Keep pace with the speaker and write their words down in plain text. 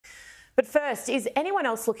But first, is anyone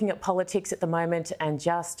else looking at politics at the moment and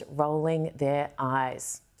just rolling their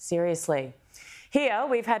eyes? Seriously. Here,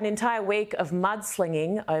 we've had an entire week of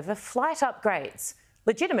mudslinging over flight upgrades.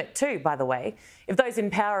 Legitimate too, by the way. If those in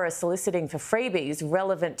power are soliciting for freebies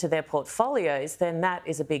relevant to their portfolios, then that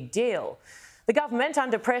is a big deal. The government,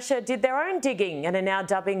 under pressure, did their own digging and are now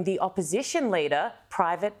dubbing the opposition leader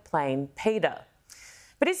Private Plane Peter.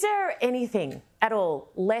 But is there anything at all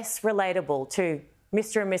less relatable to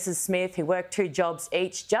Mr. and Mrs. Smith, who work 2 jobs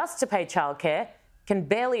each just to pay childcare, can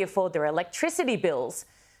barely afford their electricity bills,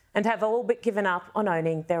 and have all but given up on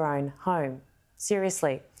owning their own home?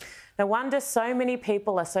 Seriously. No wonder so many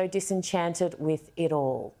people are so disenchanted with it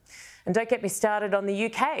all. And don't get me started on the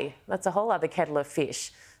UK. That's a whole other kettle of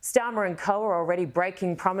fish. Starmer and co are already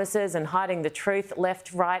breaking promises and hiding the truth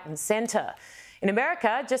left, right and centre. In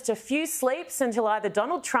America, just a few sleeps until either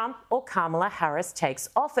Donald Trump or Kamala Harris takes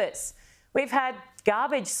office. We've had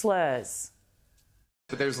garbage slurs.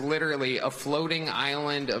 But there's literally a floating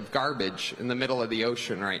island of garbage in the middle of the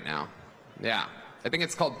ocean right now. Yeah. I think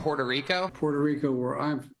it's called Puerto Rico. Puerto Rico, where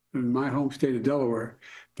I'm in my home state of Delaware,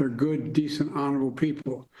 they're good, decent, honorable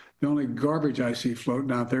people. The only garbage I see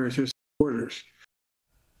floating out there is just orders.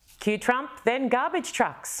 Cue Trump, then garbage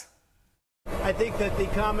trucks. I think that the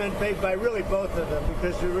comment made by really both of them,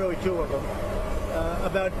 because there are really 2 of them,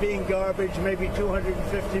 about being garbage, maybe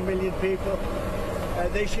 250 million people,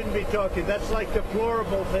 they shouldn't be talking. That's like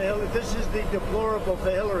deplorable for Hillary. This is the deplorable for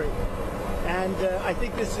Hillary. And I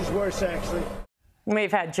think this is worse, actually.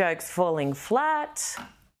 We've had jokes falling flat.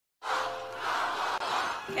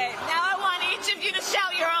 Okay, now I want each of you to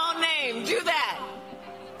shout your own name. Do that.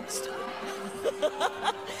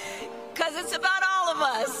 Because it's about all of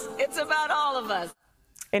us. It's about all of us.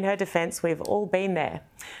 In her defence, we've all been there.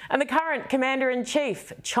 And the current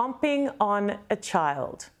Commander-in-Chief chomping on a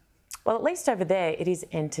child. Well, at least over there, it is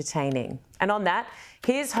entertaining. And on that,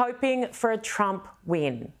 here's hoping for a Trump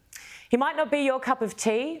win. He might not be your cup of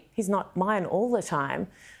tea. He's not mine all the time.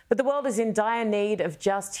 But the world is in dire need of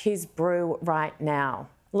just his brew right now.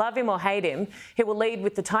 Love him or hate him, he will lead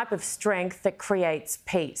with the type of strength that creates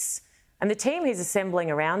peace. And the team he's assembling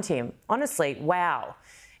around him, honestly, wow.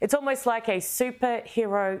 It's almost like a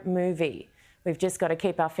superhero movie. We've just got to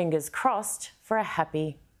keep our fingers crossed for a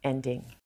happy ending.